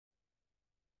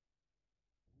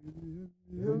The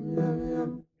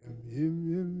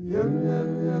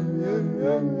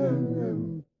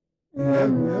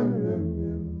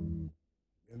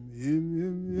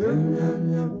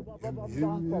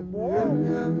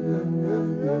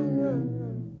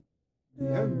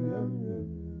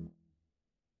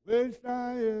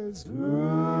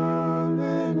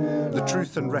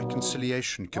Truth and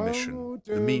Reconciliation Commission,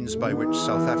 the means by which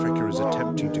South Africa is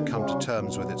attempting to come to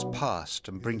terms with its past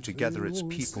and bring together its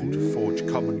people to forge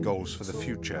common goals for the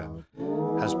future,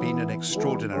 has been an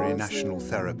extraordinary national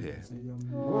therapy.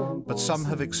 But some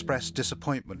have expressed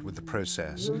disappointment with the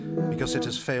process because it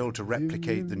has failed to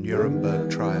replicate the Nuremberg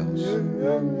trials.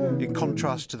 In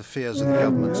contrast to the fears of the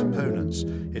government's opponents,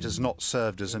 it has not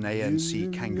served as an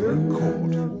ANC kangaroo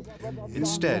court.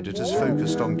 Instead, it has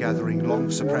focused on gathering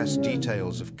long-suppressed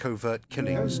details of covert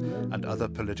killings and other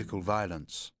political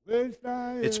violence.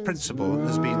 Its principle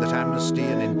has been that amnesty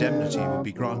and indemnity would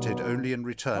be granted only in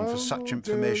return for such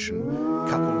information,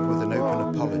 coupled with an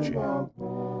open apology.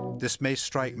 This may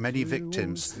strike many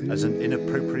victims as an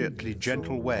inappropriately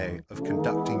gentle way of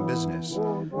conducting business,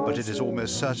 but it is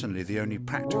almost certainly the only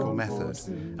practical method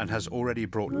and has already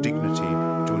brought dignity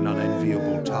to an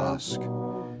unenviable task.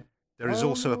 There is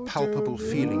also a palpable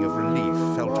feeling of relief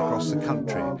felt across the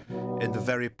country in the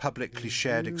very publicly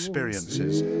shared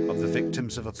experiences of the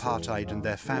victims of apartheid and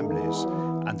their families,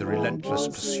 and the relentless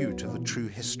pursuit of the true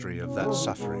history of that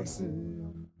suffering.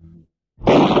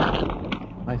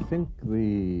 I think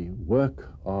the work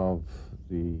of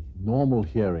the normal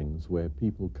hearings where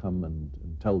people come and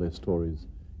tell their stories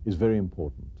is very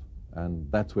important.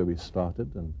 And that's where we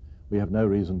started, and we have no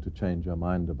reason to change our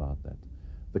mind about that.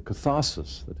 The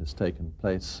catharsis that has taken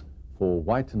place for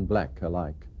white and black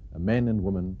alike, men and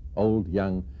women, old,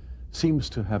 young, seems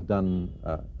to have done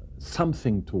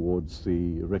something towards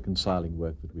the reconciling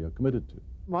work that we are committed to.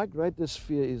 My greatest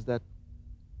fear is that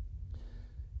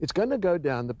it's going to go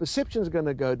down, the perception is going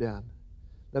to go down,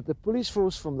 that the police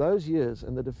force from those years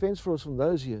and the defense force from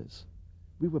those years,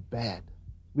 we were bad,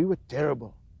 we were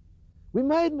terrible. We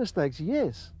made mistakes,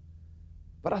 yes,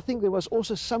 but I think there was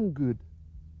also some good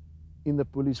in the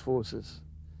police forces.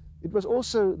 There was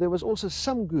also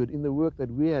some good in the work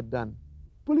that we had done.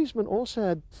 Policemen also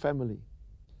had family.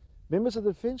 Members of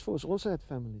the defense force also had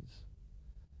families.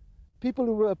 People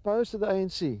who were opposed to the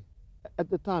ANC at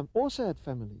the time also had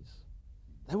families.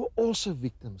 They were also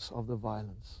victims of the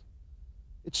violence.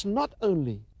 It's not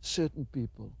only certain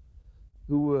people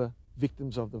who were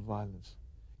victims of the violence.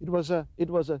 It was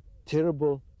a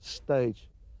terrible stage.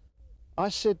 I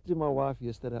said to my wife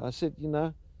yesterday, I said, you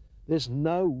know, there's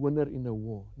no winner in a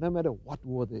war, no matter what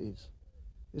war there is.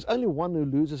 There's only one who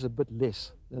loses a bit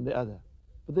less than the other,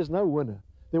 but there's no winner.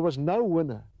 There was no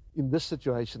winner in this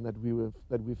situation that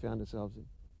we found ourselves in.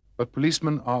 But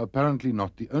policemen are apparently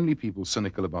not the only people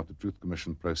cynical about the Truth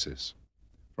Commission process.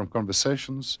 From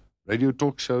conversations, radio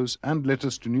talk shows, and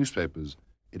letters to newspapers,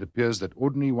 it appears that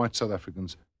ordinary white South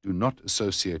Africans do not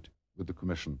associate with the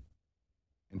Commission.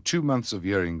 In 2 months of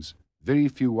hearings, very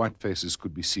few white faces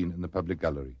could be seen in the public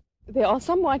gallery. There are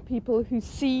some white people who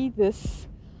see this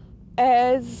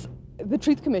as the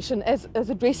Truth Commission as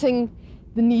addressing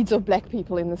the needs of black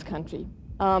people in this country.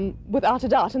 Without a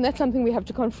doubt, and that's something we have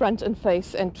to confront and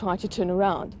face and try to turn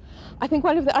around. I think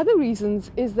one of the other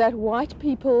reasons is that white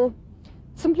people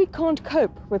simply can't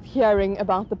cope with hearing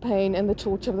about the pain and the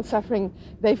torture, the suffering.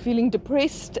 They're feeling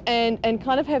depressed and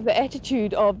kind of have the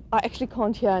attitude of, I actually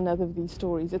can't hear another of these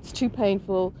stories. It's too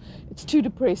painful, it's too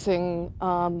depressing,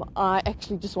 I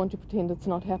actually just want to pretend it's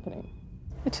not happening.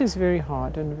 It is very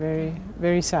hard and very,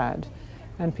 very sad,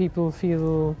 and people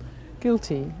feel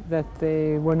guilty that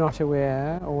they were not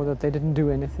aware or that they didn't do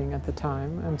anything at the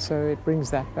time, and so it brings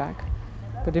that back.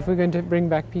 But if we're going to bring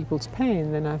back people's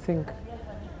pain, then I think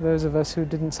those of us who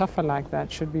didn't suffer like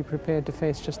that should be prepared to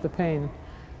face just the pain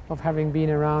of having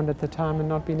been around at the time and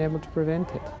not being able to prevent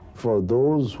it. For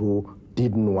those who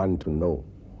didn't want to know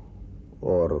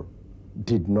or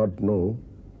did not know,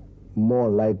 more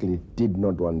likely did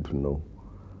not want to know,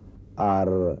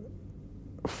 are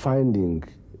finding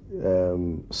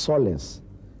solace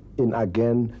in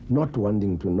again not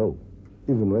wanting to know,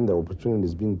 even when the opportunity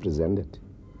is being presented.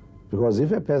 Because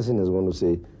if a person is going to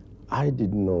say, I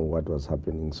didn't know what was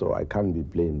happening, so I can't be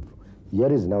blamed, here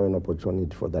is now an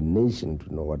opportunity for the nation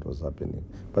to know what was happening,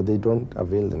 but they don't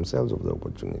avail themselves of the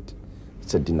opportunity.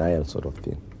 It's a denial sort of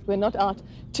thing. We're not out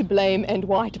to blame and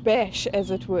white bash, as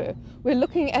it were. We're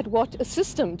looking at what a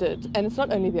system did, and it's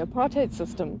not only the apartheid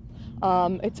system,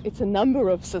 it's a number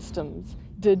of systems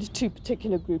did to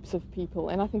particular groups of people,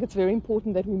 and I think it's very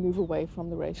important that we move away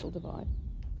from the racial divide.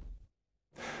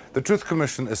 The Truth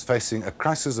Commission is facing a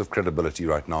crisis of credibility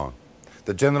right now.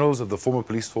 The generals of the former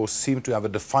police force seem to have a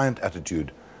defiant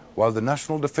attitude, while the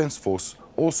National Defence Force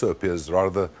also appears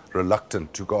rather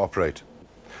reluctant to cooperate.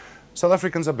 South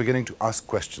Africans are beginning to ask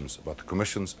questions about the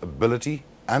Commission's ability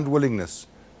and willingness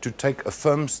to take a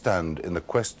firm stand in the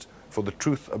quest for the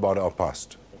truth about our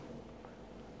past.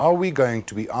 Are we going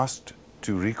to be asked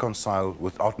to reconcile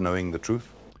without knowing the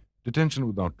truth? Detention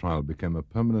without trial became a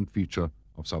permanent feature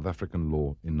of South African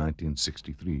law in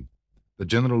 1963. The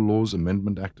General Laws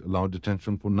Amendment Act allowed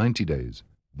detention for 90 days,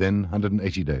 then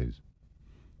 180 days.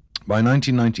 By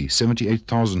 1990,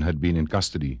 78,000 had been in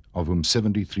custody, of whom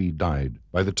 73 died.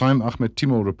 By the time Ahmed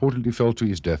Timol reportedly fell to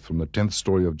his death from the 10th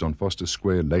story of John Foster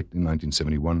Square late in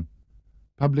 1971,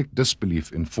 public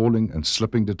disbelief in falling and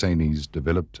slipping detainees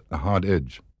developed a hard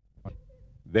edge.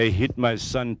 They hit my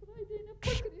son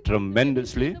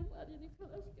tremendously.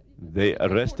 They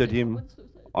arrested him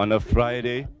on a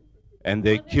Friday and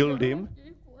they killed him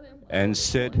and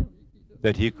said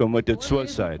that he committed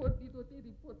suicide.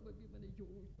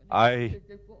 I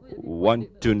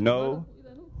want to know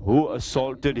who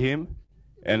assaulted him,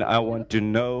 and I want to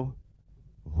know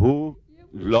who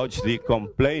lodged the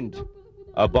complaint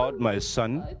about my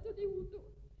son.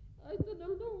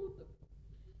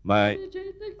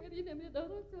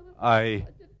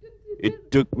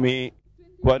 It took me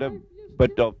quite a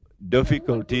bit of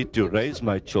difficulty to raise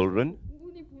my children.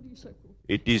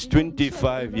 It is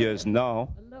 25 years now,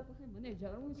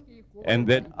 and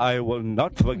that I will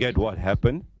not forget what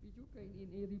happened.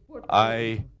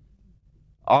 I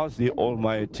ask the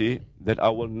Almighty that I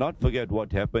will not forget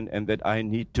what happened, and that I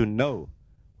need to know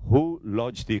who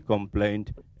lodged the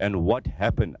complaint and what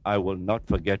happened. I will not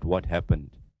forget what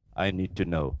happened. I need to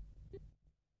know.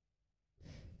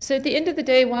 So at the end of the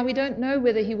day, while we don't know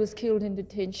whether he was killed in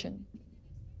detention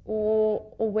or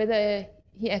whether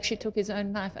he actually took his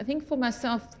own life, I think for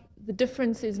myself, the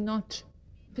difference is not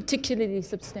particularly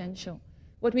substantial.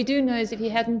 What we do know is if he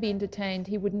hadn't been detained,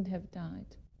 he wouldn't have died.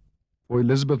 For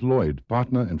Elizabeth Lloyd,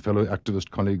 partner and fellow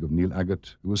activist colleague of Neil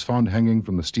Aggett, who was found hanging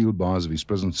from the steel bars of his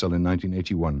prison cell in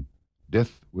 1981,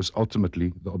 death was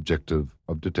ultimately the objective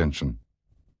of detention.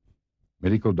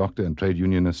 Medical doctor and trade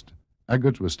unionist,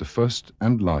 Aggett was the first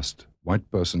and last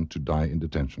white person to die in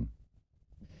detention.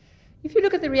 If you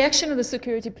look at the reaction of the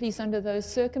security police under those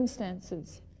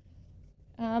circumstances,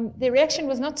 their reaction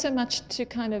was not so much to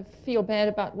kind of feel bad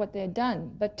about what they'd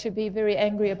done, but to be very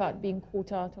angry about being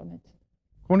caught out on it.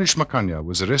 Cornish Makanya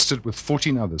was arrested with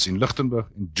 14 others in Lichtenburg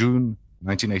in June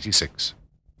 1986.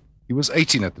 He was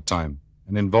 18 at the time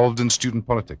and involved in student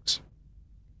politics.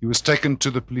 He was taken to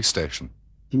the police station.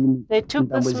 They took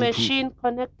this machine,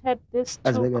 connected these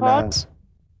two cords,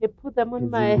 they put them on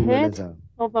my head,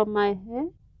 over my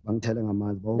head.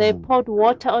 They poured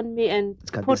water on me and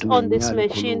put on this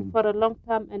machine for a long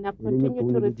time, and I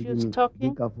continued to refuse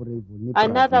talking.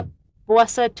 Another boy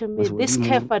said to me, "This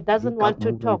kafir doesn't want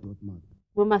to talk.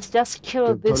 We must just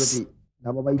kill this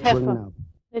kafir."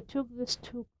 They took these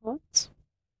two cords.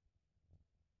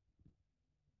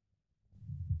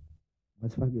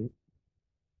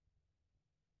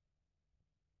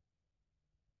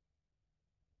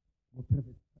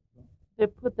 They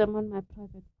put them on my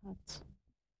private parts.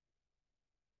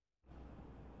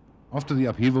 After the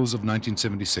upheavals of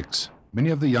 1976, many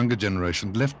of the younger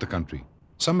generation left the country.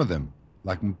 Some of them,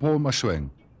 like Mpho Mashweng,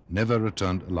 never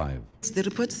returned alive. The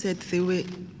report said they were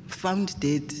found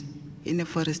dead in a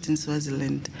forest in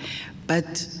Swaziland,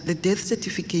 but the death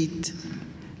certificate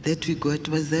that we got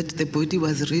was that the body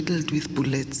was riddled with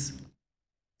bullets.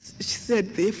 She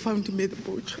said they found him at the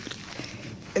butchery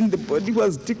and the body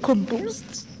was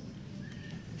decomposed.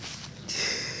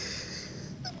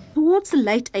 Towards the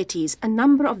late 80s, a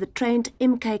number of the trained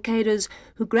MK cadres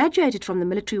who graduated from the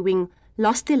military wing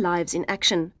lost their lives in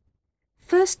action.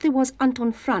 First there was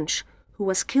Anton Fransch, who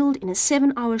was killed in a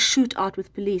 7-hour shootout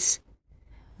with police.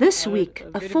 This week,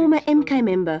 a former MK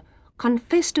member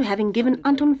confessed to having given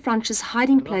Anton Fransch's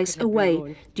hiding place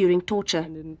away during torture.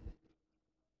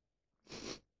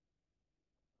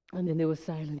 And then there was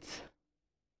silence.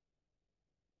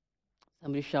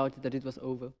 Somebody shouted that it was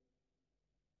over.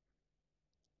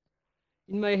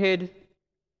 In my head,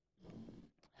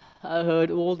 I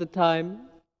heard all the time.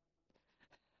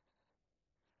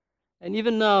 And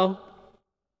even now,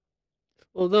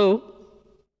 although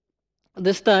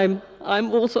this time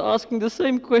I'm also asking the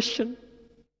same question.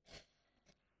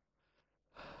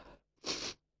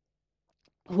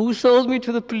 Who sold me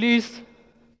to the police?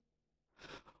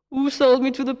 Who sold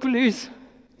me to the police?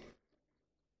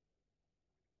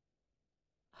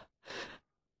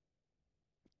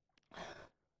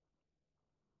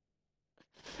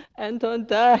 Anton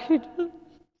died.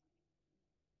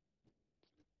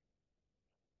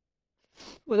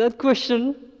 with that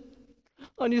question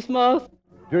on his mouth.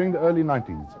 During the early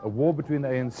 90s, a war between the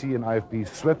ANC and IFP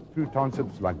swept through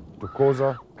townships like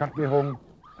Tokoza, Katlehong,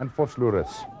 and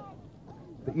Vosloorus.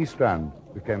 The East Rand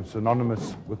became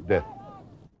synonymous with death.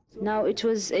 Now, it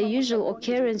was a usual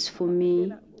occurrence for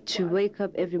me to wake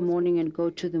up every morning and go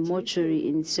to the mortuary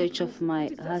in search of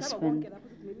my husband.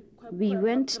 We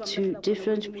went to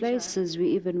different places. We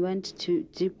even went to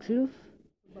Diepkloof.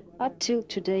 Up till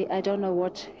today, I don't know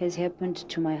what has happened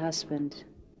to my husband.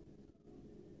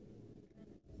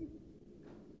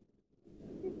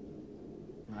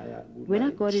 When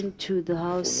I got into the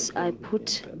house, I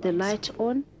put the light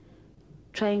on,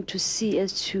 trying to see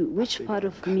as to which part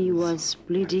of me was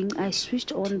bleeding. I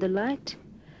switched on the light,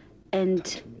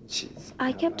 and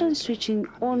I kept on switching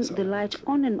on the light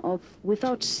on and off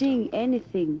without seeing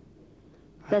anything.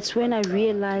 That's when I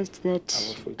realized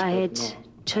that I had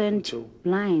turned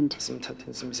blind.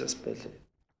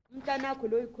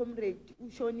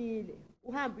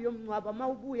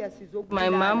 My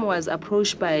mom was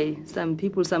approached by some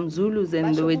people, some Zulus,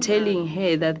 and they were telling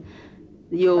her that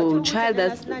your child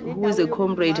who is a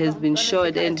comrade has been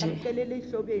shot and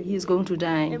he's going to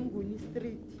die.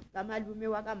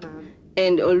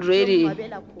 And already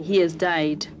he has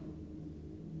died.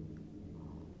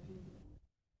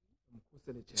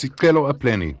 Sikelo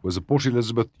Apleni was a Port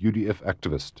Elizabeth UDF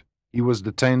activist. He was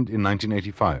detained in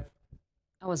 1985.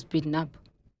 I was beaten up.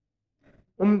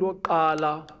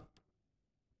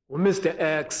 Mr.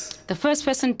 X. The first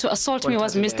person to assault me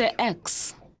was Mr.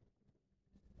 X.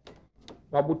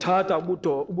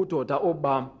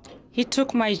 He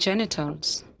took my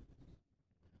genitals.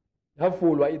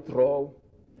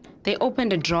 They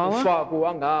opened a drawer.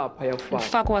 The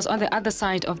fuck was on the other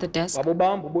side of the desk.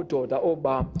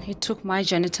 He took my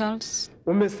genitals.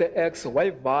 And Mr.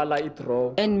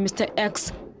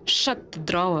 X shut the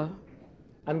drawer.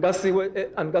 At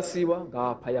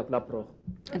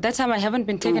that time, I haven't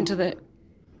been taken to the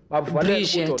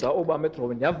bridge yet.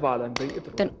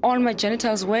 Then all my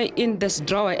genitals were in this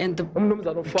drawer, and the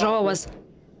drawer was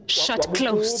shut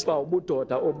closed.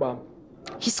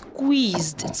 He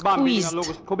squeezed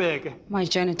my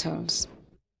genitals.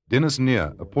 Dennis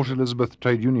Neer, a Port Elizabeth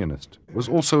trade unionist, was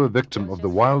also a victim of the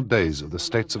wild days of the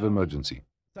states of emergency.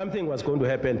 Something was going to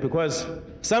happen because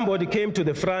somebody came to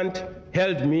the front,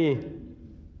 held me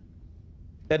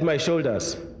at my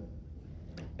shoulders,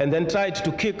 and then tried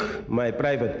to kick my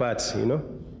private parts, you know.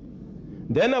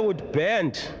 Then I would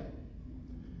bend.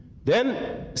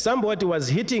 Then somebody was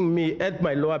hitting me at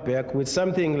my lower back with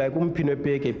something like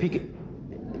a pick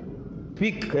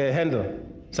handle,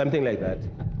 something like that.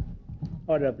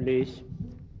 Order, please.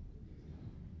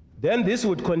 Then this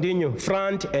would continue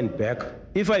front and back.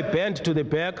 If I bend to the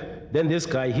back, then this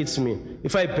guy hits me.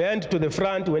 If I bend to the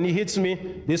front, when he hits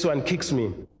me, this one kicks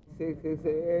me.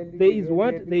 There is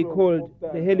what they called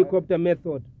the helicopter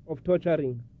method of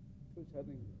torturing.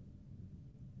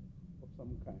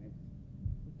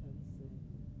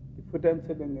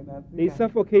 They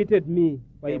suffocated me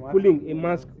by pulling a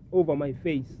mask over my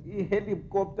face.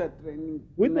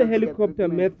 With the helicopter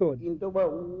method,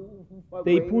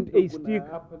 they put a stick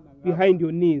behind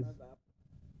your knees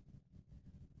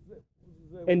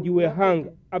and you were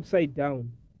hung upside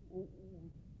down.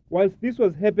 Whilst this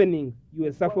was happening, you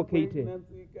were suffocated.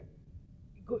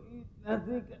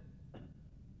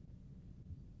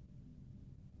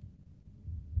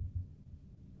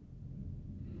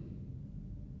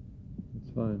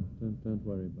 It's fine. Don't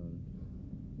worry about it.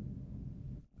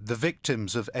 The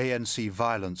victims of ANC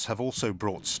violence have also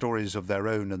brought stories of their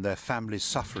own and their families'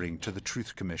 suffering to the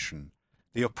Truth Commission.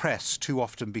 The oppressed too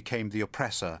often became the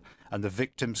oppressor, and the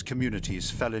victims' communities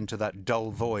fell into that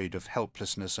dull void of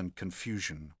helplessness and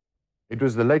confusion. It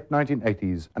was the late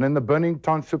 1980s, and in the burning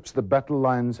townships the battle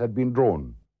lines had been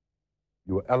drawn.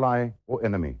 You were ally or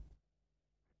enemy.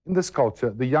 In this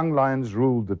culture, the young lions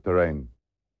ruled the terrain.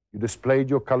 You displayed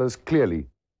your colors clearly,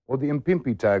 or the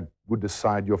Impimpi tag would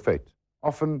decide your fate,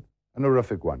 often an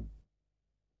horrific one.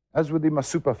 As with the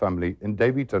Masupa family in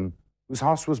Davyton, whose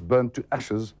house was burnt to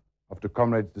ashes after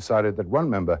comrades decided that one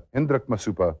member, Hendrik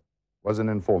Masupa, was an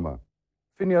informer.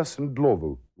 Phineas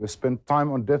Ndlovu, who has spent time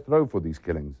on death row for these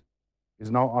killings, is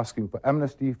now asking for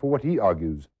amnesty for what he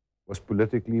argues was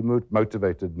politically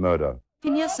motivated murder.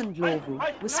 Phineas Ndlovu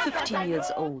was 15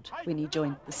 years old when he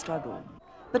joined the struggle.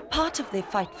 But part of their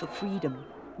fight for freedom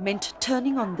meant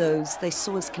turning on those they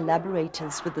saw as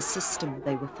collaborators with the system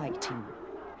they were fighting.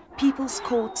 People's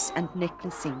courts and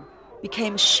necklacing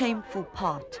became a shameful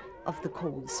part of the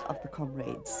cause of the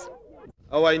comrades.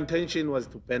 Our intention was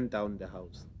to burn down the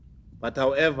house. But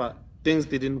however, things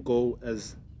didn't go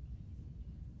as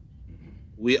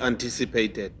we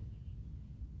anticipated.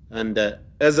 And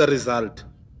as a result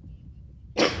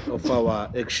of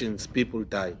our actions, people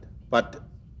died. But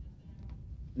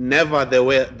never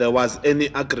there was any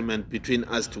agreement between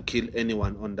us to kill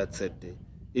anyone on that said day.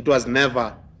 It was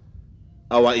never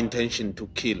our intention to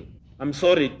kill. I'm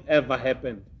sorry it ever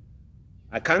happened.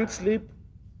 I can't sleep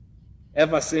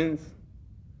ever since.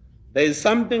 There is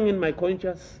something in my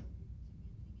conscience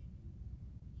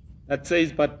that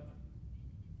says, but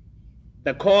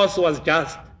the cause was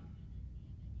just.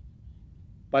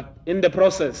 But in the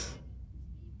process,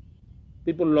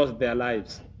 people lost their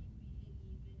lives.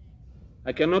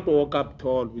 I cannot walk up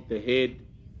tall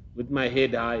with my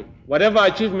head high. Whatever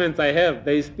achievements I have,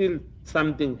 there is still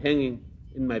something hanging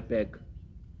in my back.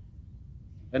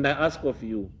 And I ask of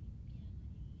you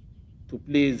to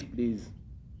please, please,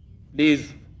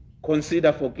 please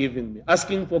consider forgiving me.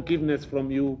 Asking forgiveness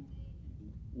from you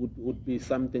would be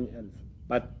something else.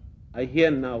 But I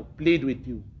here now plead with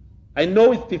you. I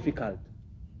know it's difficult,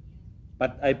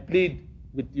 but I plead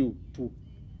with you to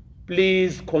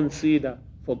please consider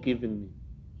forgiving me.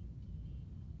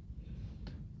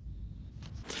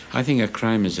 I think a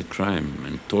crime is a crime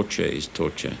and torture is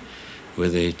torture,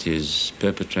 whether it is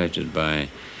perpetrated by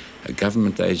a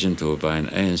government agent or by an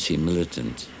ANC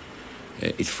militant.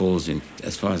 It falls in,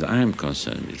 as far as I am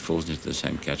concerned, it falls into the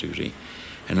same category.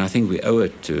 And I think we owe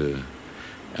it to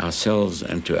ourselves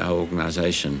and to our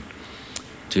organization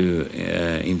to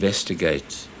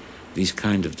investigate these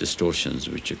kind of distortions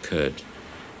which occurred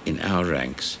in our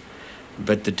ranks.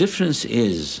 But the difference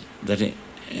is that,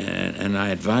 and I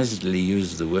advisedly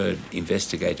use the word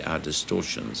investigate our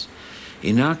distortions.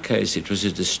 In our case, it was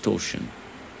a distortion.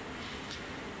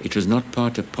 It was not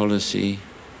part of policy.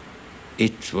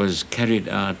 It was carried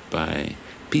out by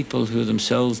people who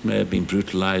themselves may have been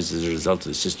brutalized as a result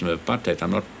of the system of apartheid.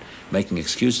 I'm not making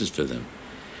excuses for them.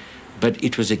 But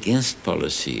it was against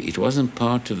policy. It wasn't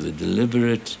part of the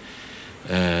deliberate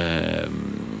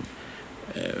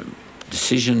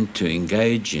decision to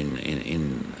engage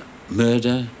in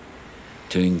murder,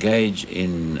 to engage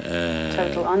in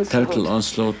total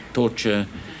onslaught, torture,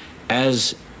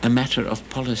 as a matter of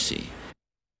policy.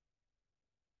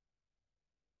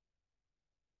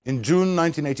 In June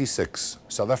 1986,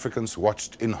 South Africans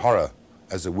watched in horror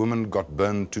as a woman got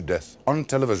burned to death on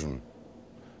television.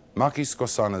 Maki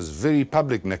Skosana's very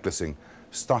public necklacing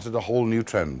started a whole new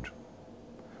trend.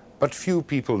 But few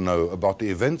people know about the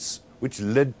events which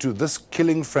led to this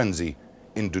killing frenzy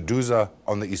in Duduza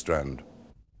on the East Rand.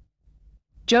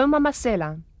 Joe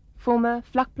Mamasela, former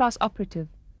Vlakplaas operative,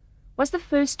 was the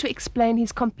first to explain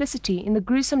his complicity in the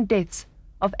gruesome deaths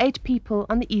of 8 people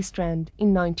on the East Rand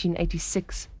in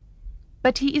 1986.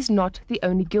 But he is not the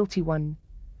only guilty one.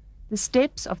 The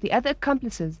steps of the other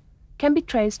accomplices can be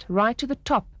traced right to the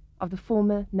top of the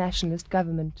former nationalist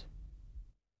government.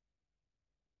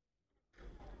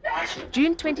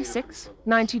 June 26,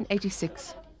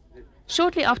 1986.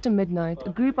 Shortly after midnight,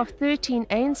 a group of 13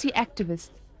 ANC activists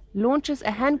launches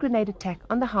a hand grenade attack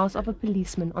on the house of a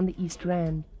policeman on the East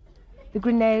Rand. The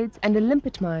grenades and a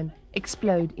limpet mine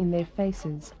explode in their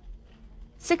faces.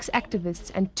 6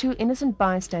 activists and 2 innocent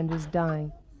bystanders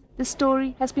die. The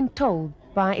story has been told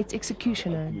by its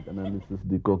executioner.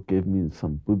 The cock gave me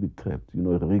some booby traps,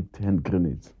 rigged hand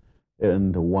grenades,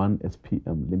 and 1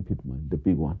 SPM limpet mine, the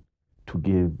big one, to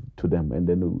give to them. And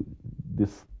then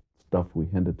this stuff we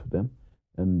handed to them,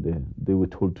 and they were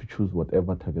told to choose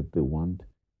whatever target they want,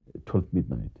 12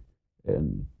 midnight,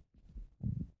 and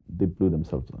they blew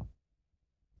themselves up.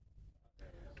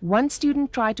 1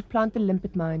 student tried to plant the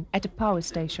limpet mine at a power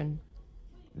station.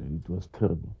 It was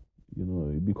terrible,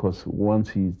 because once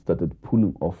he started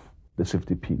pulling off the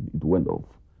safety pin, it went off.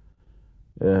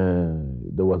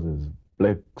 There was this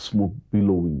black smoke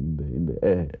billowing in the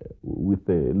air with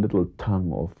a little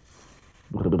tongue of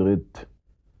red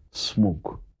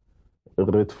smoke,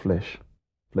 red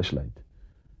flashlight.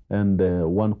 And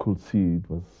one could see it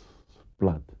was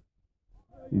blood.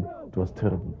 It was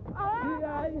terrible.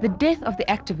 The death of the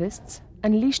activists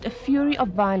unleashed a fury of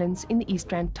violence in the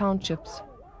East Rand townships.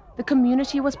 The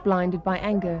community was blinded by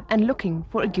anger and looking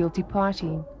for a guilty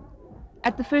party.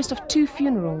 At the first of 2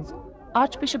 funerals,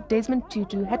 Archbishop Desmond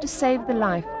Tutu had to save the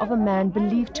life of a man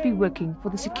believed to be working for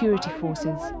the security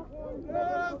forces.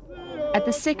 At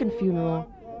the second funeral,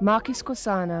 Maki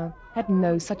Skosana had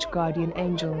no such guardian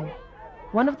angel.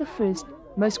 One of the first,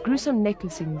 most gruesome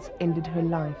necklacings ended her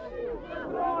life.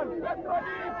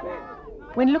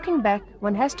 When looking back,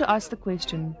 one has to ask the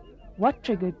question, what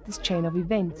triggered this chain of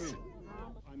events?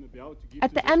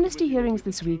 At the amnesty hearings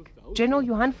this week, General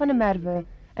Johan van der Merwe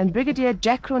and Brigadier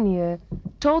Jack Ronier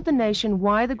told the nation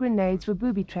why the grenades were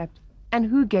booby-trapped and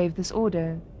who gave this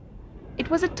order. It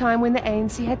was a time when the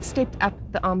ANC had stepped up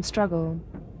the armed struggle.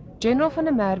 General van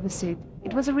der Merwe said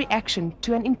it was a reaction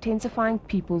to an intensifying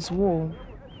people's war.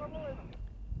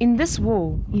 In this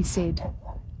war, he said,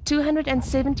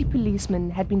 270 policemen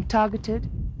had been targeted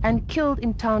and killed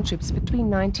in townships between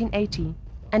 1980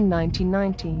 and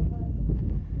 1990.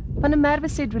 Van der Merwe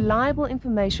said reliable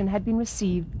information had been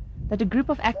received that a group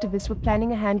of activists were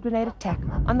planning a hand grenade attack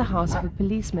on the house of a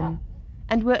policeman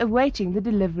and were awaiting the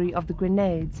delivery of the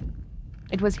grenades.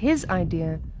 It was his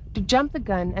idea to jump the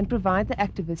gun and provide the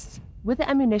activists with the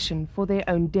ammunition for their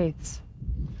own deaths.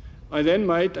 I then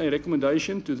made a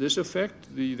recommendation to this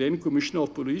effect. The then Commissioner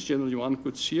of Police, General Johan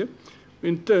Coetzee,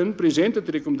 in turn presented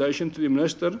the recommendation to the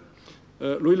Minister.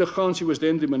 Louis Legancy was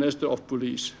then the Minister of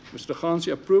Police. Mr.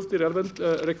 Legancy approved the relevant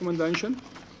recommendation.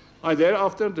 I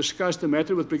thereafter discussed the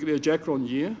matter with Brigadier Jack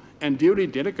Ronnier and duly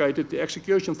dedicated the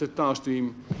execution of the task to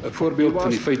him. Een voorbeeld van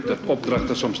die feit dat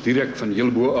opdragte soms direct van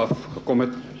heel bo af gekom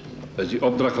het, is die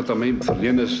opdrag wat aan my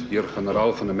verleen is deur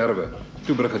generaal van der Merwe,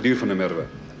 toe brigadier van der Merwe,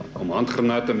 om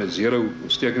handgranate met zero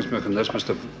ontstekingsmeganismes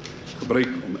te gebruik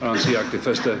om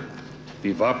ANC-activiste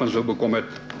die wapens wou bekom het.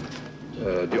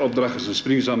 Die opdrag is in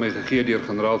Springs aan my gegee deur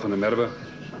generaal van der Merwe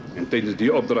en tydens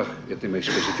die opdrag het hy my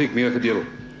spesifiek meegedeel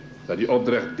dat die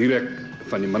opdrag direct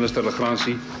van die minister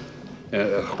Legancy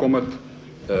gekom het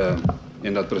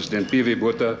en dat president P.W.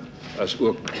 Botha as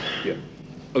ook die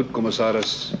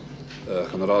oud-commissaris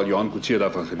generaal Johan Coetzee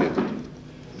daarvan geweet het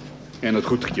en het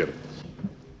goedgekeur het.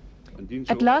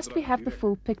 At last we have the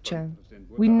full picture.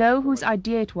 We know whose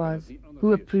idea it was,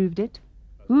 who approved it,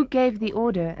 who gave the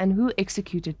order and who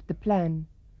executed the plan.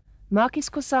 Marquis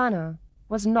Kosana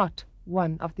was not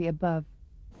one of the above.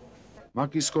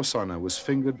 Marquis Kosana was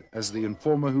fingered as the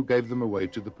informer who gave them away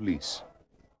to the police.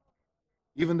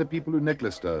 Even the people who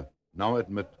necklaced her now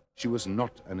admit she was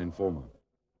not an informer.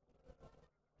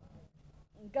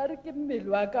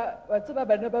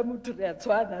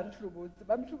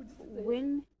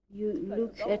 When you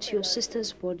look at your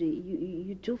sister's body,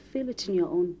 you do feel it in your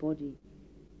own body.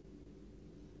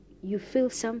 You feel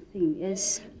something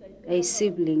as a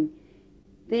sibling.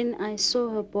 Then I saw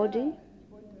her body.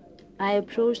 I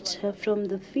approached her from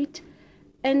the feet,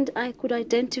 and I could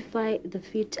identify the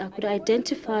feet. I could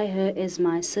identify her as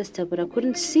my sister, but I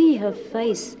couldn't see her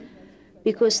face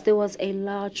because there was a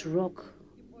large rock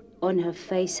on her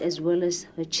face as well as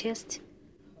her chest.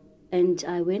 And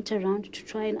I went around to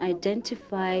try and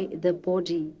identify the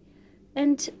body.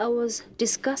 And I was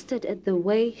disgusted at the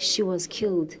way she was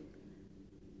killed.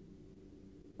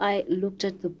 I looked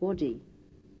at the body.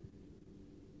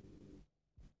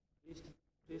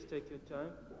 Please take your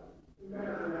time.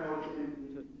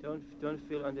 Don't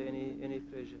feel under any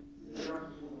pressure.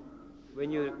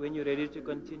 When you're ready to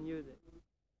continue,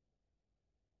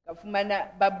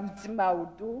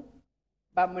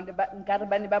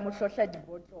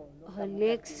 her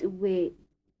legs were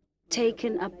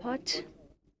taken apart,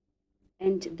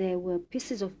 and there were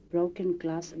pieces of broken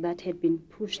glass that had been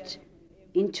pushed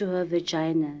into her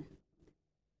vagina.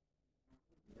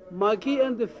 Marquis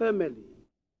and the family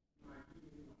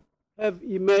have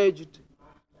emerged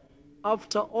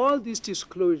after all these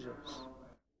disclosures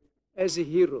as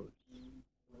heroes.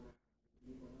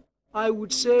 I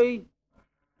would say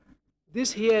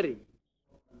this hearing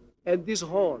and this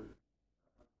hall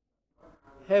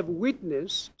who have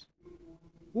witnessed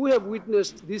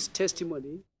this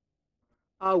testimony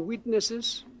are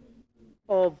witnesses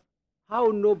of how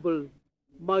noble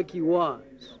Marquis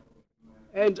was.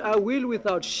 And I will,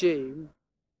 without shame,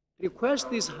 request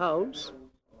this House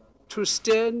to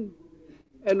stand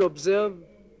and observe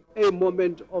a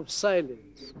moment of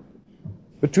silence.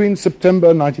 Between September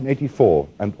 1984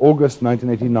 and August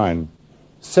 1989,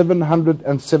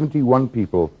 771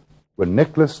 people were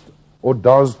necklaced or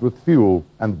doused with fuel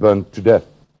and burnt to death.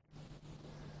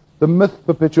 The myth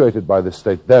perpetuated by the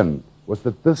state then was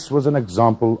that this was an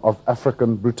example of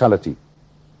African brutality.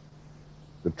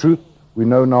 The truth we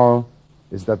know now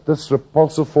is that this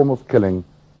repulsive form of killing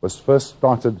was first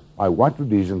started by white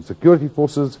Rhodesian security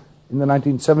forces in the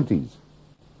 1970s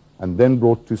and then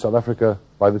brought to South Africa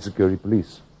by the security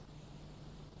police.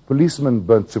 Policemen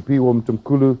burnt Supiwo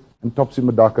Mtumkulu and Topsy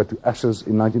Madaka to ashes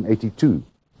in 1982,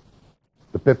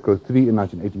 the Pepco 3 in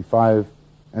 1985,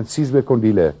 and Sizwe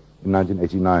Kondile in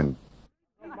 1989.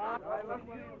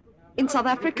 In South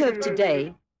Africa of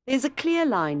today, there's a clear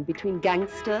line between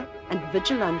gangster and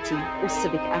vigilante or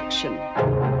civic action.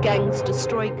 Gangs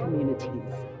destroy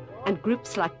communities, and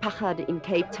groups like Apartheid in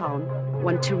Cape Town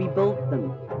want to rebuild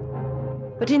them.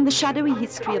 But in the shadowy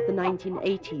history of the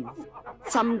 1980s,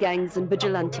 some gangs and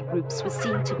vigilante groups were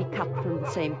seen to be cut from the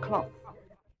same cloth.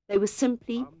 They were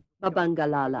simply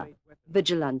Babangalala,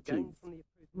 vigilantes.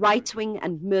 right-wing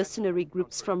and mercenary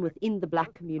groups from within the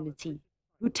black community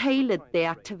who tailored their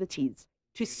activities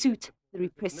to suit the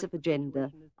repressive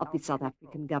agenda of the South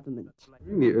African government.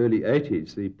 In the early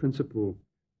 80s, the principal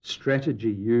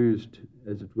strategy used,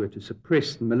 as it were, to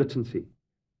suppress the militancy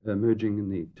emerging in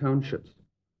the townships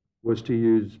was to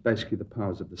use basically the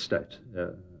powers of the state,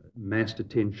 mass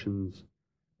detentions,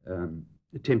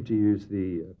 attempt to use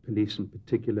the police in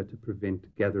particular to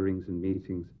prevent gatherings and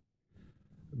meetings.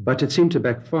 But it seemed to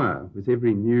backfire. With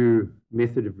every new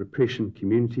method of repression,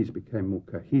 communities became more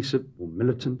cohesive, more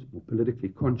militant, more politically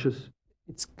conscious.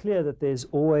 It's clear that there's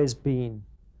always been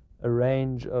a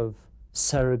range of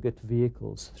surrogate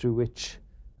vehicles through which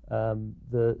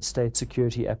the state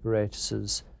security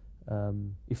apparatuses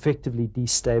effectively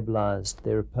destabilized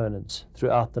their opponents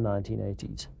throughout the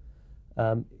 1980s.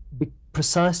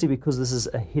 Precisely because this is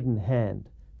a hidden hand,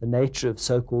 the nature of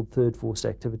so-called third force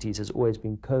activities has always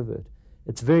been covert.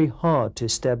 It's very hard to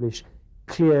establish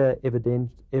clear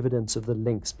evidence of the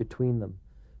links between them.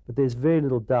 But there's very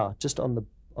little doubt, just on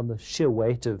the sheer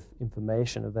weight of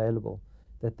information available,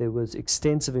 that there was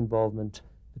extensive involvement,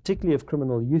 particularly of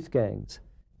criminal youth gangs,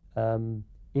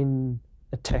 in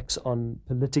attacks on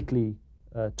politically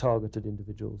targeted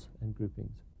individuals and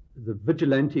groupings. The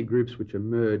vigilante groups which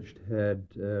emerged had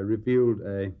revealed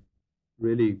a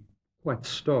really quite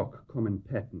stark common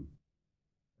pattern.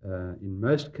 In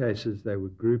most cases, they were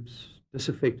groups,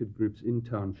 disaffected groups in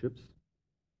townships,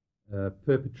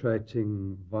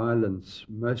 perpetrating violence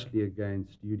mostly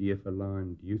against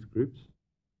UDF-aligned youth groups.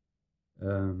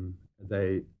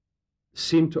 They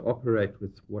seemed to operate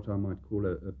with what I might call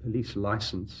a police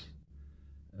license.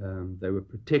 They were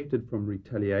protected from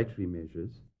retaliatory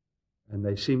measures, and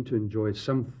they seemed to enjoy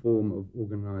some form of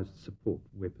organized support,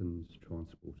 weapons,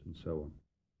 transport, and so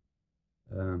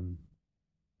on.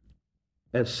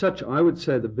 As such, I would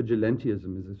say that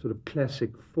vigilantism is a sort of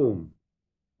classic form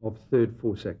of third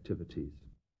force activities.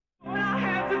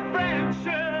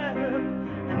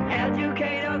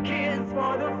 Educate our kids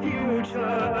for the future,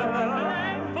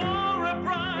 and for a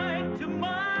bright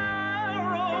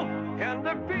tomorrow, can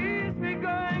the peace be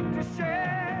going to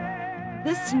share?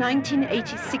 This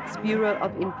 1986 Bureau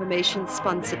of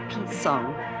Information-sponsored peace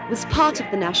song was part of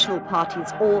the National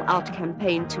Party's all-out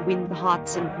campaign to win the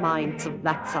hearts and minds of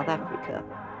black South Africa.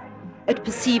 It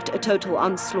perceived a total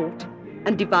onslaught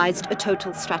and devised a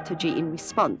total strategy in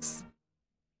response.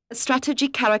 A strategy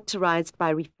characterized by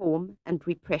reform and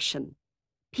repression,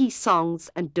 peace songs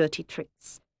and dirty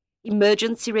tricks,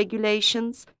 emergency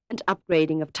regulations and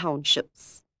upgrading of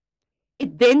townships.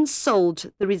 It then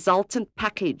sold the resultant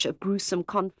package of gruesome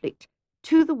conflict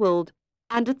to the world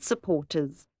and its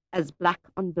supporters as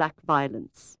black-on-black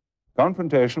violence.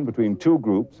 Confrontation between two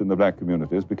groups in the black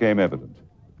communities became evident.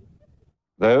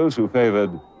 Those who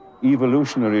favored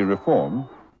evolutionary reform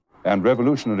and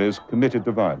revolutionaries committed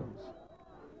to violence.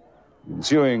 The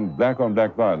ensuing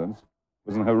black-on-black violence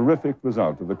was an horrific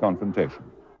result of the confrontation.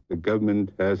 The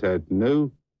government has had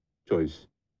no choice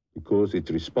because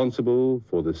it's responsible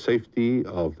for the safety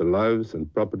of the lives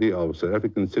and property of South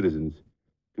African citizens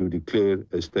to declare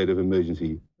a state of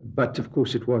emergency. But of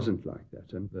course it wasn't like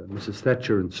that, and Mrs.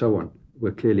 Thatcher and so on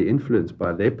were clearly influenced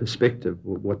by their perspective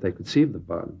of what they could see of the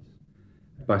violence.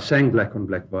 By saying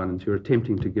black-on-black violence, you're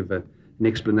attempting to give an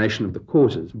explanation of the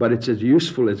causes, but it's as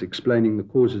useful as explaining the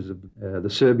causes of the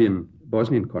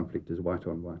Serbian-Bosnian conflict as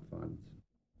white-on-white violence.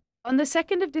 On the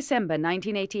 2nd of December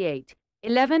 1988,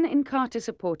 11 Inkatha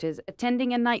supporters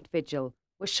attending a night vigil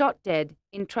were shot dead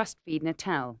in Trustfeed,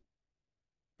 Natal.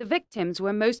 The victims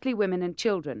were mostly women and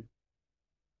children.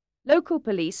 Local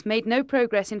police made no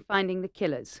progress in finding the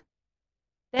killers.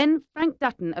 Then Frank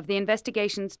Dutton of the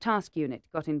Investigations Task Unit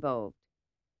got involved.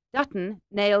 Dutton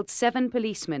nailed 7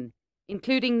 policemen,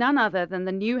 including none other than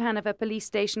the New Hanover Police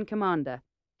Station commander,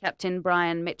 Captain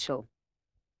Brian Mitchell.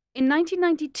 In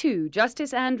 1992,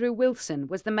 Justice Andrew Wilson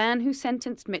was the man who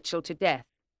sentenced Mitchell to death.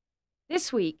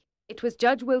 This week, it was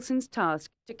Judge Wilson's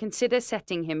task to consider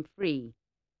setting him free.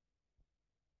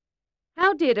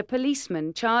 How did a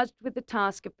policeman charged with the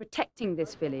task of protecting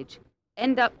this village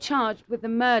end up charged with the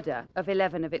murder of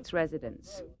 11 of its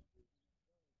residents?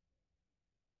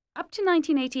 Up to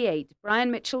 1988,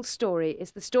 Brian Mitchell's story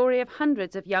is the story of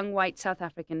hundreds of young white South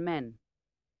African men.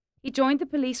 He joined the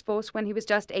police force when he was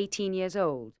just 18 years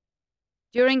old.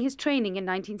 During his training in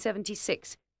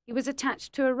 1976, he was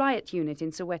attached to a riot unit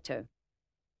in Soweto.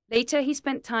 Later, he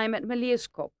spent time at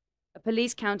Malierskop, a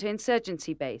police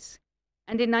counterinsurgency base,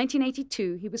 and in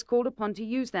 1982, he was called upon to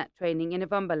use that training in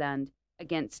Avambaland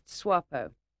against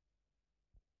SWAPO.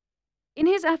 In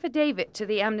his affidavit to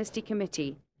the Amnesty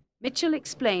Committee, Mitchell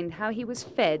explained how he was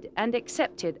fed and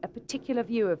accepted a particular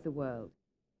view of the world.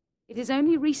 it is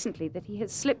only recently that he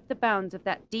has slipped the bounds of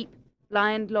that deep,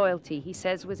 blind loyalty he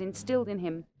says was instilled in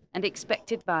him and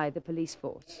expected by the police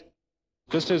force.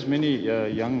 Just as many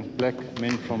young black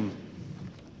men from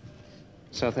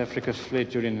South Africa fled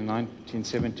during the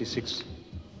 1976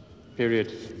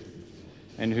 period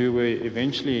and who were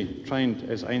eventually trained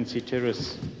as ANC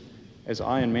terrorists, as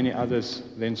I and many others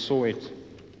then saw it,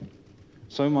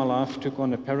 so my life took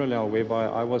on a parallel whereby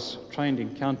I was trained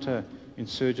in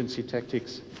counter-insurgency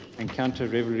tactics and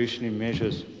counter-revolutionary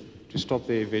measures to stop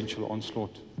their eventual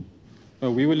onslaught.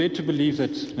 We were led to believe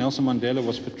that Nelson Mandela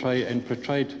was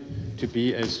portrayed to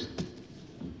be as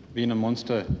being a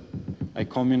monster, a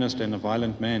communist and a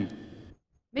violent man.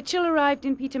 Mitchell arrived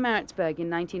in Pietermaritzburg in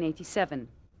 1987.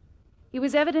 He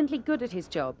was evidently good at his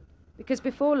job, because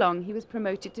before long he was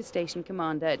promoted to station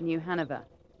commander at New Hanover.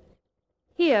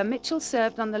 Here, Mitchell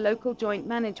served on the local Joint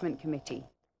Management Committee.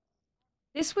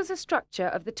 This was a structure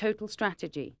of the total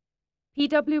strategy,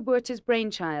 P.W. Botha's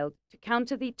brainchild to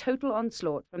counter the total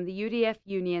onslaught from the UDF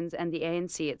unions and the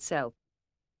ANC itself.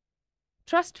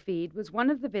 Trustfeed was one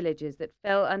of the villages that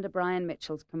fell under Brian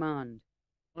Mitchell's command.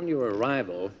 On your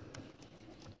arrival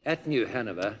at New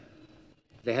Hanover,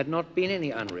 there had not been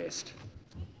any unrest.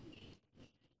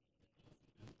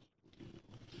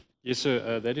 Yes,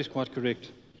 sir, that is quite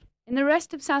correct. In the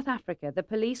rest of South Africa, the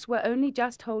police were only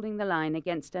just holding the line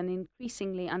against an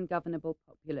increasingly ungovernable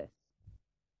populace.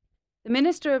 The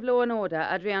Minister of Law and Order,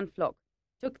 Adrian Vlok,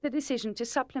 took the decision to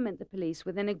supplement the police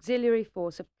with an auxiliary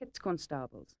force of Kits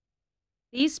constables.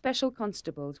 These special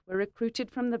constables were recruited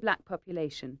from the black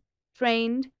population,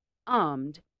 trained,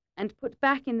 armed, and put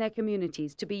back in their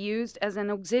communities to be used as an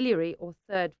auxiliary or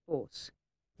third force.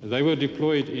 They were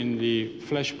deployed in the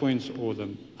flashpoints or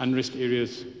the unrest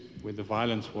areas where the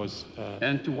violence was.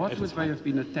 And to what would they have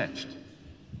been attached?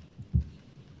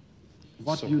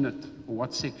 What unit or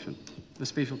what section? The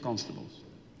special constables?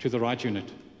 To the right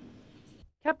unit.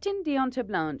 Captain Deonta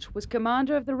Blanche was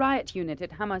commander of the riot unit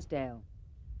at Hammarsdale.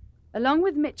 Along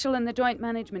with Mitchell and the Joint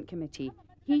Management Committee,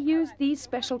 he used these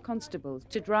special constables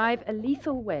to drive a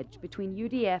lethal wedge between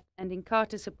UDF and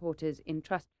Inkatha supporters in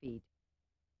Trustfeed.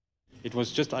 It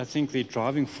was just, I think, the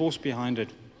driving force behind it,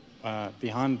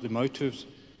 behind the motives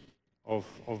of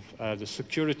the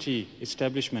security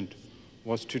establishment,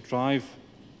 was to drive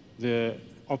the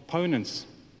opponents,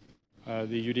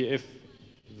 the UDF,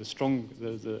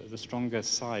 the stronger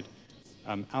side,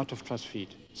 out of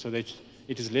Trustfeed, so that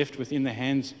it is left within the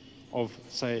hands of,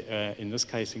 say, in this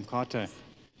case, Inkatha,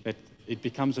 that it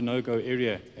becomes a no-go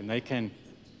area, and they can,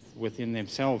 within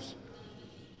themselves,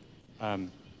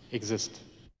 exist.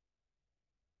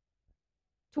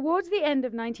 Towards the end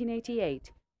of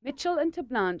 1988, Mitchell and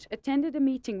Blanche attended a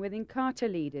meeting with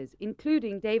Inkatha leaders,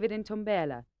 including David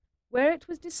Ntombela, where it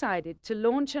was decided to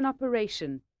launch an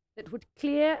operation that would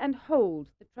clear and hold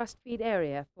the Trustfeed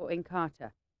area for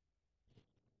Inkatha.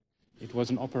 It was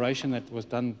an operation that was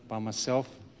done by myself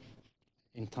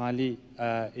entirely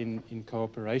in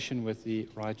cooperation with the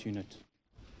riot unit.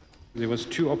 There was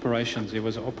two operations. There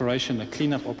was an operation, a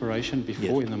clean-up operation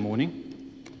before in the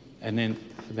morning, and then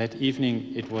that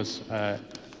evening it was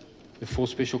the 4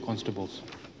 special constables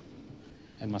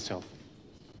and myself.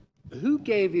 Who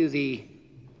gave you the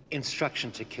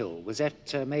instruction to kill? Was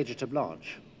that Major de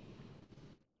Blanche?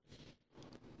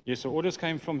 Yes, so orders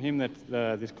came from him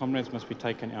that these comrades must be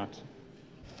taken out.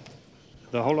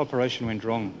 The whole operation went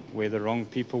wrong, where the wrong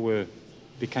people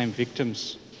became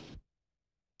victims.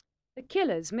 The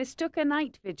killers mistook a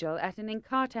night vigil at an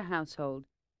Inkatha household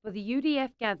for the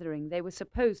UDF gathering they were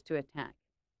supposed to attack.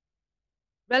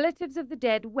 Relatives of the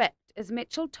dead wept as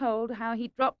Mitchell told how he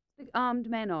dropped the armed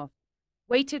men off,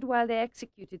 waited while they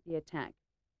executed the attack,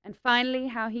 and finally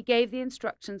how he gave the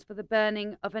instructions for the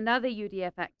burning of another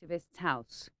UDF activist's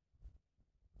house.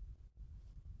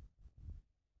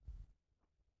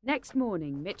 Next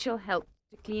morning, Mitchell helped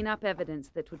to clean up evidence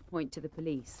that would point to the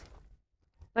police.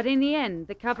 But in the end,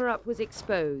 the cover-up was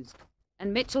exposed,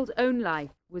 and Mitchell's own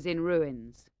life was in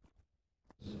ruins.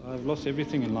 I've lost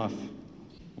everything in life.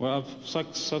 Well, I've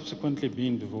subsequently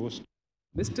been divorced.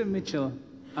 Mr. Mitchell,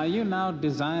 are you now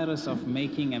desirous of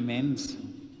making amends?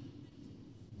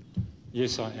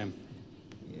 Yes, I am.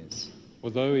 Yes.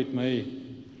 Although it may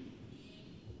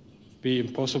be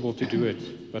impossible to do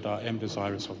it, but I am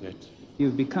desirous of that.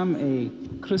 You've become a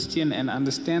Christian and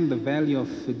understand the value of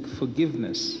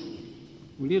forgiveness.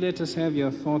 Will you let us have your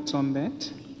thoughts on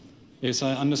that? Yes,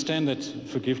 I understand that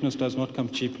forgiveness does not come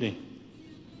cheaply.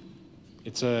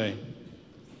 It's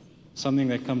something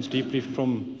that comes deeply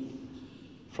from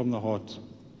the heart.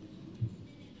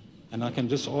 And I can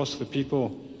just ask the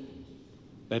people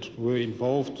that were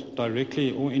involved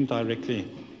directly or indirectly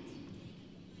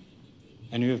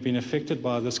and who have been affected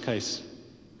by this case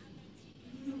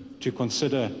to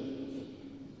consider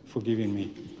forgiving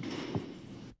me.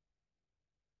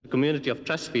 The community of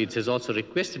trust feeds has also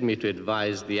requested me to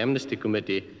advise the Amnesty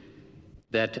Committee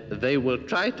that they will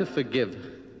try to forgive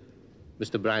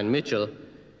Mr. Brian Mitchell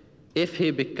if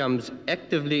he becomes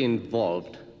actively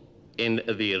involved in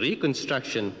the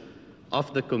reconstruction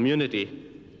of the community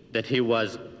that he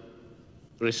was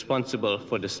responsible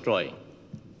for destroying.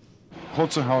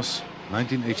 Holzer House,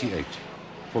 1988.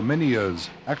 For many years,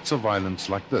 acts of violence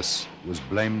like this was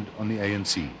blamed on the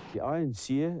ANC. Die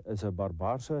ANC is 'n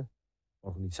barbaarse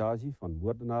organisasie van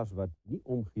moordenaars wat nie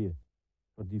omgee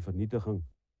vir die vernietiging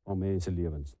van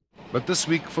menselewens. But this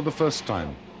week, for the first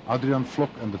time, Adrian Vlok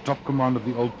and the top command of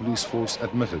the old police force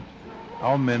admitted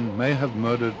our men may have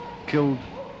murdered, killed,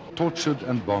 tortured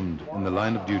and bombed in the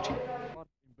line of duty.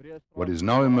 What is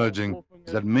now emerging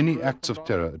is that many acts of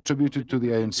terror attributed to the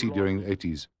ANC during the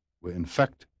 80s were in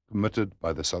fact committed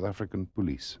by the South African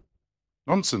police.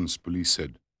 Nonsense, police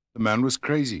said. The man was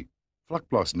crazy.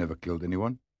 Vlakplaas never killed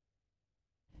anyone.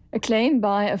 A claim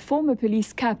by a former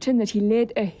police captain that he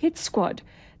led a hit squad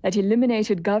that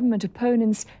eliminated government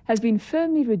opponents has been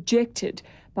firmly rejected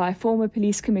by former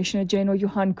Police Commissioner General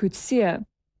Johan Coetzee.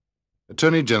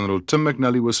 Attorney General Tim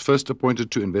McNally was first appointed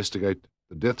to investigate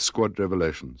the death squad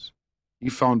revelations. He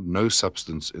found no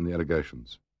substance in the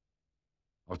allegations.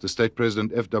 After State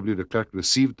President F.W. de Klerk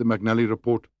received the McNally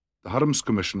report, the Harms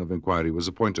Commission of Inquiry was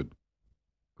appointed.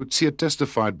 Coetzee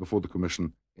testified before the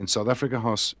Commission in South Africa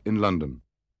House in London.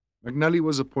 McNally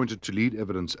was appointed to lead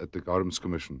evidence at the Harms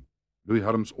Commission. Louis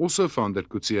Harms also found that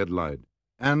Coetzee had lied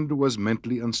and was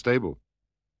mentally unstable.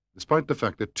 Despite the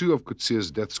fact that two of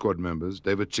Coetzee's death squad members,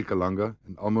 David Chikalanga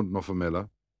and Almond Nofamela,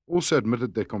 also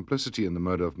admitted their complicity in the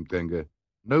murder of Mthenge,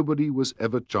 nobody was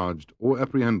ever charged or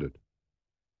apprehended.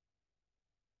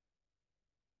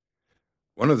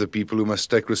 One of the people who must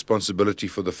take responsibility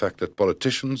for the fact that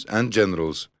politicians and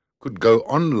generals could go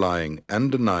on lying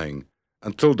and denying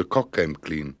until the cock came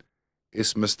clean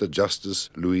is Mr. Justice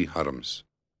Louis Harms.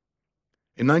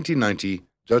 In 1990,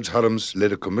 Judge Harms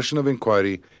led a commission of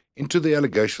inquiry into the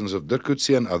allegations of Dirk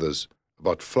Coetzee and others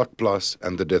about Vlakplaas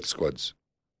and the death squads.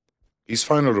 His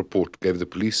final report gave the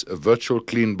police a virtual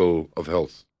clean bill of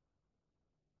health.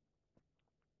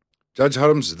 Judge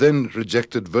Harms then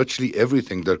rejected virtually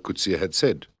everything that Coetzee had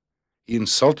said. He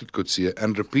insulted Coetzee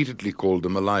and repeatedly called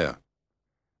him a liar.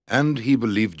 And he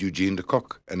believed Eugene de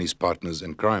Kock and his partners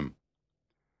in crime.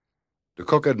 De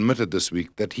Kock admitted this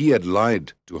week that he had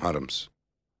lied to Harms.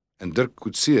 And Dirk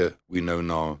Coetzee, we know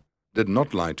now, did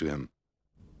not lie to him.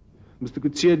 Mr.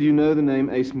 Coetzee, do you know the name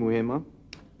Ace Muhema?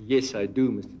 Yes, I do,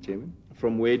 Mr. Chairman.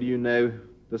 From where do you know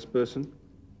this person?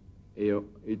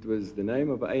 It was the name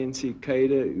of an ANC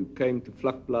cadre who came to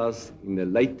Vlakplaas in the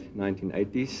late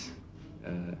 1980s,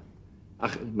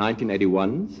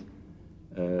 1981s,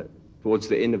 towards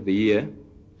the end of the year,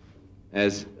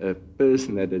 as a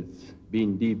person that had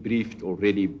been debriefed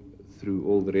already through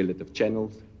all the relative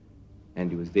channels,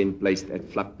 and he was then placed at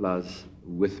Vlakplaas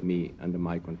with me under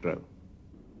my control.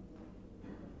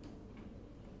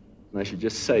 And I should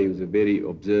just say he was a very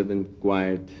observant,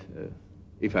 quiet,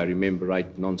 if I remember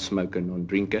right, non-smoker,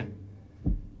 non-drinker,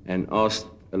 and asked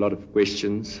a lot of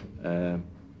questions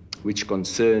which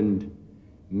concerned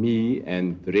me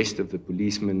and the rest of the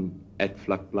policemen at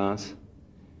Vlakplaas.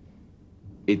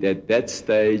 At that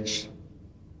stage,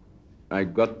 I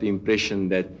got the impression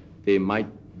that there might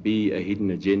be a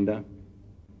hidden agenda.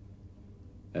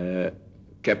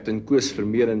 Captain Koos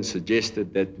Vermeulen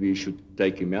suggested that we should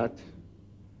take him out.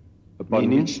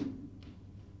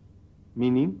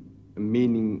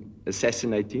 Meaning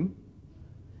assassinate him.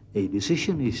 A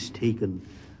decision is taken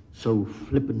so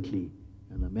flippantly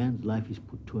and a man's life is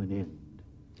put to an end.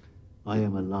 I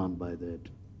am alarmed by that.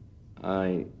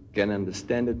 I can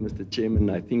understand it, Mr. Chairman.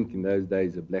 I think in those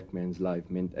days a black man's life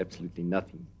meant absolutely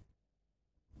nothing.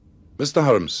 Mr.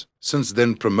 Harms, since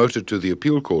then promoted to the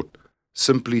appeal court,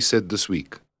 simply said this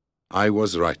week, I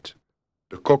was right.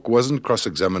 De Kock wasn't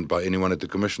cross-examined by anyone at the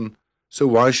commission, so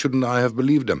why shouldn't I have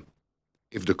believed him?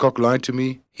 If de Kock lied to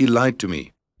me, he lied to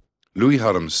me. Louis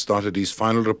Harms started his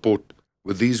final report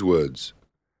with these words,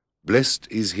 Blessed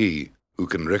is he who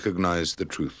can recognize the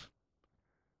truth.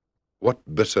 What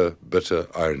bitter, bitter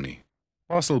irony.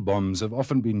 Parcel bombs have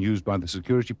often been used by the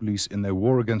security police in their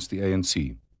war against the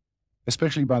ANC,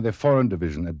 especially by their foreign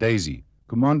division at Daisy,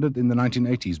 commanded in the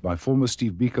 1980s by former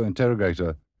Steve Biko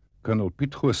interrogator Colonel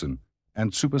Piet Goosen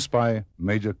and super spy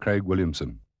Major Craig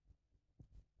Williamson.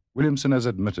 Williamson has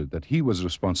admitted that he was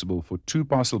responsible for 2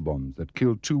 parcel bombs that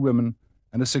killed 2 women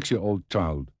and a 6-year-old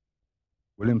child.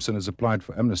 Williamson has applied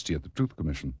for amnesty at the Truth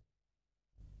Commission.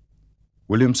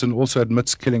 Williamson also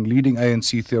admits killing leading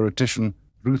ANC theoretician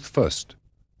Ruth First,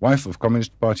 wife of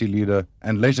Communist Party leader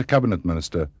and later cabinet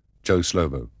minister Joe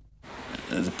Slovo.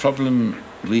 The problem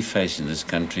we face in this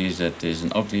country is that there's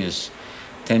an obvious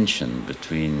tension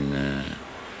between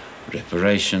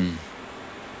reparation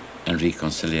and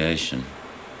reconciliation,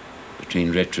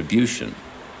 between retribution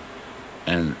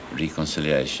and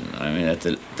reconciliation. I mean, at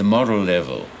the moral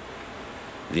level,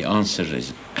 the answer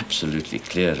is absolutely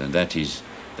clear, and that is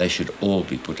they should all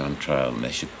be put on trial and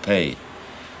they should pay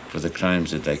for the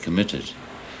crimes that they committed.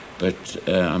 But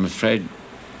I'm afraid,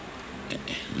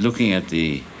 looking at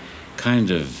the kind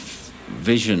of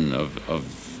vision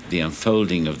of the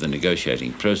unfolding of the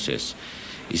negotiating process,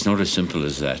 it's not as simple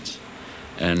as that.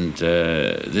 And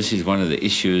this is one of the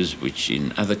issues which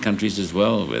in other countries as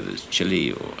well, whether it's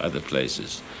Chile or other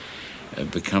places,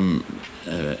 become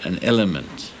an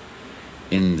element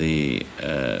in the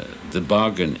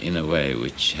bargain, in a way,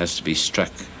 which has to be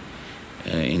struck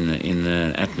in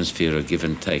an atmosphere of give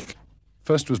and take.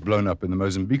 First was blown up in the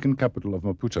Mozambican capital of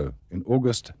Maputo in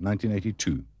August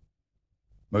 1982.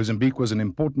 Mozambique was an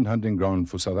important hunting ground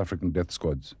for South African death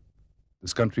squads.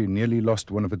 This country nearly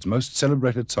lost one of its most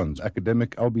celebrated sons,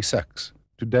 academic Albie Sachs,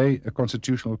 today a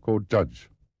constitutional court judge.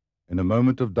 In a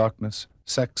moment of darkness,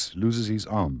 Sachs loses his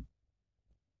arm.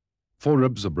 4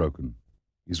 ribs are broken,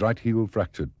 his right heel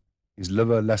fractured, his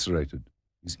liver lacerated,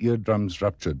 his eardrums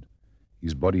ruptured,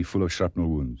 his body full of shrapnel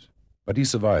wounds. But he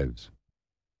survives.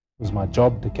 It was my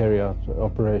job to carry out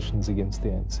operations against the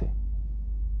ANC.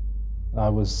 I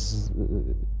was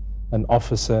an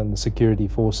officer in the security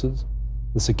forces.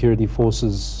 The security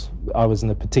forces, I was in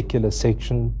a particular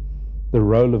section, the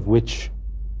role of which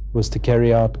was to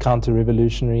carry out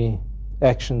counter-revolutionary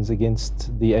actions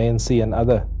against the ANC and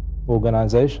other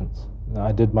organizations.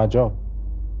 I did my job.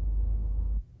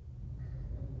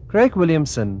 Craig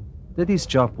Williamson did his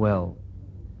job well.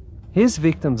 His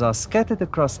victims are scattered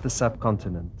across the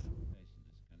subcontinent.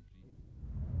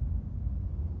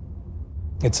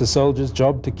 It's a soldier's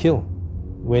job to kill.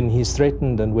 When he's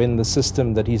threatened and when the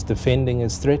system that he's defending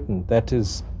is threatened, that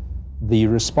is the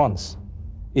response.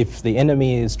 If the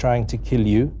enemy is trying to kill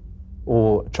you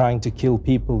or trying to kill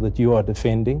people that you are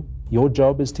defending, your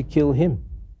job is to kill him.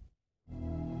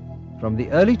 From the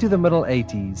early to the middle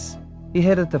 80s, he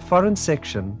headed the foreign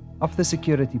section of the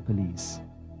security police.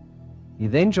 He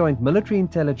then joined military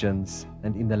intelligence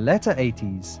and in the latter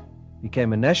 80s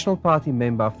became a National Party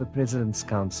member of the President's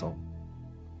Council.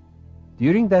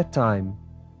 During that time,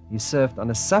 he served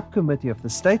on a subcommittee of the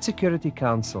State Security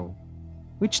Council,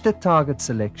 which did target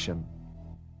selection.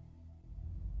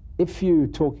 If we're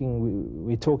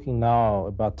talking now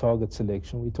about target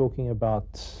selection, we're talking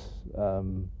about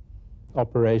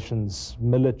operations,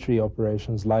 military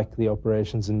operations like the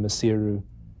operations in Maseru,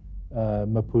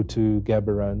 Maputo,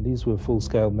 Gaborone. These were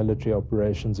full-scale military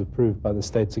operations approved by the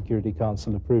State Security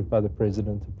Council, approved by the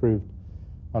President, approved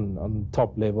on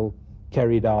top level,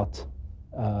 carried out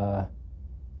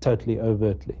totally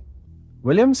overtly.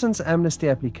 Williamson's amnesty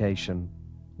application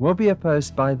will be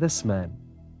opposed by this man,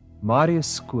 Marius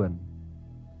Skoon.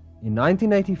 In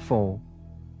 1984,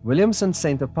 Williamson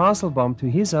sent a parcel bomb to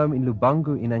his home in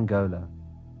Lubangu in Angola.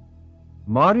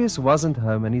 Marius wasn't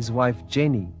home and his wife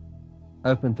Jenny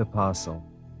opened the parcel.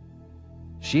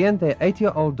 She and their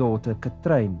 8-year-old daughter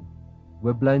Katrine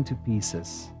were blown to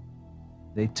pieces.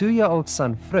 Their 2-year-old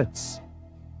son Fritz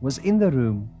was in the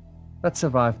room but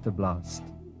survived the blast.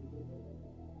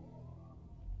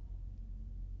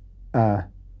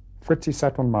 Fritzy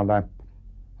sat on my lap,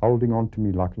 holding on to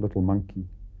me like a little monkey,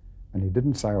 and he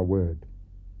didn't say a word.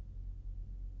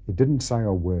 He didn't say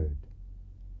a word.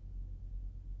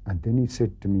 And then he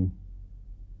said to me,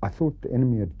 "I thought the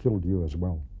enemy had killed you as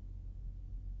well."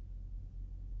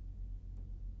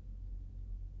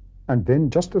 And then,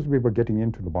 just as we were getting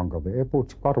into Lubango, the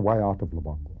airport's quite a way out of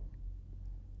Lubango,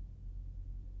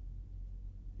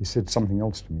 he said something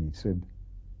else to me. He said,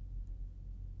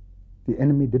 "The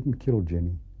enemy didn't kill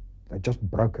Jenny, they just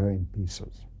broke her in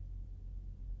pieces."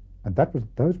 And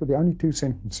those were the only 2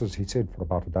 sentences he said for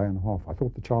about a day and a half. I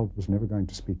thought the child was never going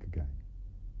to speak again.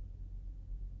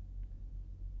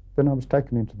 Then I was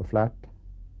taken into the flat.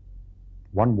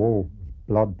 One wall was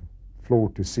blood, floor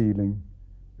to ceiling,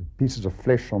 pieces of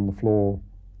flesh on the floor.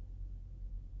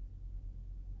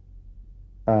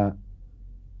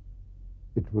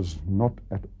 It was not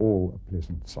at all a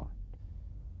pleasant sight.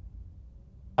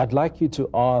 I'd like you to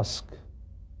ask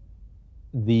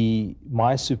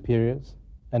my superiors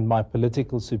and my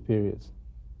political superiors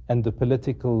and the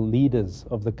political leaders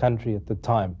of the country at the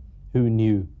time who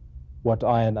knew what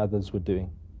I and others were doing.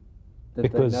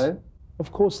 Did they know?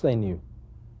 Of course they knew.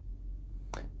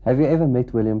 Have you ever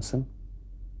met Williamson?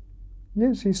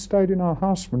 Yes, he stayed in our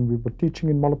house when we were teaching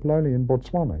in Malapaloli in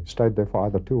Botswana. He stayed there for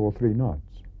either 2 or 3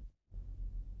 nights.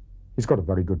 He's got a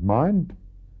very good mind.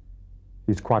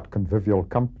 He's quite convivial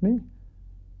company,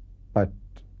 but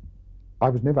I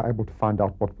was never able to find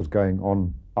out what was going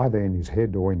on either in his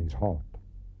head or in his heart.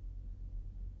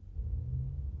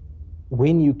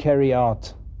 When you carry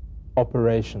out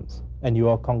operations and you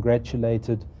are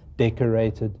congratulated,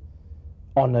 decorated,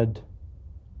 honored,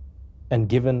 and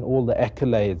given all the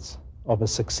accolades of a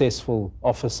successful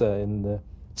officer in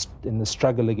the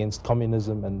struggle against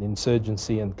communism and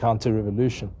insurgency and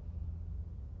counter-revolution,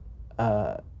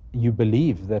 you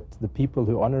believe that the people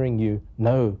who are honoring you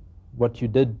know what you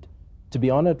did to be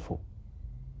honored for.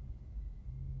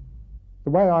 The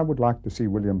way I would like to see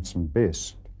Williamson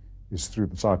best is through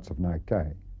the sights of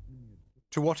Naikei.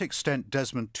 To what extent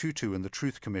Desmond Tutu and the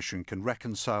Truth Commission can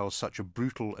reconcile such a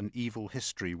brutal and evil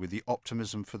history with the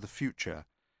optimism for the future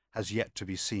has yet to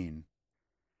be seen.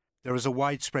 There is a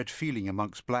widespread feeling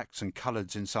amongst blacks and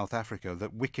coloureds in South Africa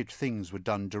that wicked things were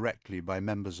done directly by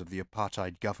members of the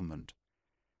apartheid government.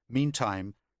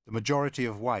 Meantime, the majority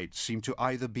of whites seem to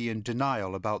either be in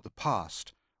denial about the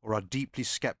past or are deeply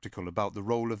sceptical about the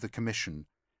role of the Commission,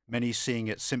 many seeing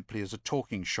it simply as a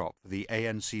talking shop for the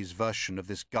ANC's version of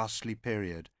this ghastly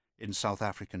period in South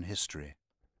African history.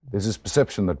 There's this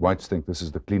perception that whites think this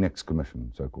is the Kleenex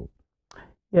Commission, so-called.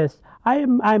 Yes,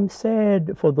 I'm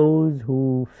sad for those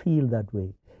who feel that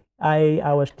way.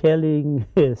 I was telling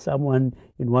someone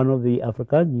in one of the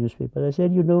African newspapers, I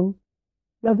said, you know,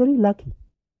 you are very lucky.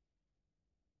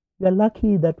 You are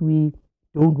lucky that we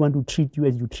don't want to treat you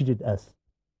as you treated us.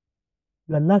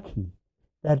 You are lucky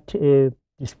that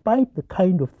despite the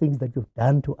kind of things that you've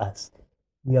done to us,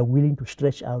 we are willing to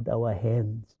stretch out our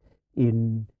hands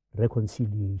in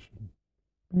reconciliation.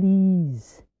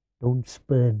 Please don't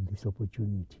spurn this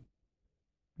opportunity.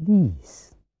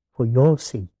 Please, for your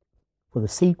sake, for the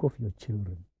sake of your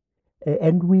children.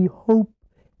 And we hope,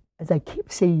 as I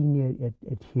keep saying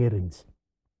at hearings,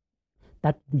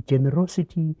 that the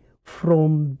generosity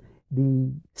from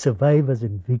the survivors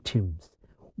and victims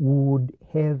would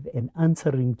have an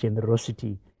answering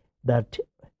generosity that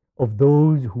of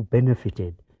those who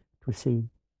benefited to say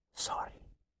sorry.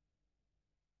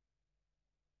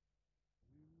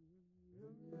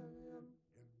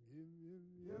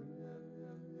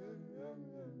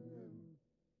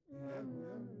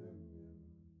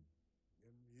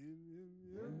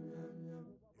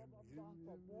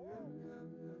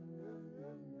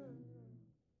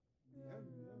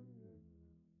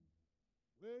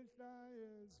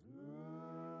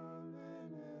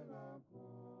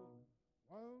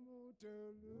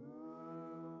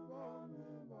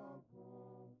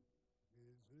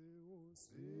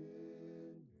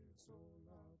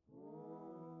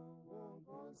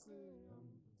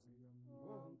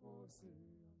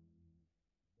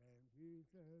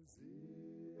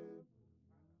 Bengihlaziye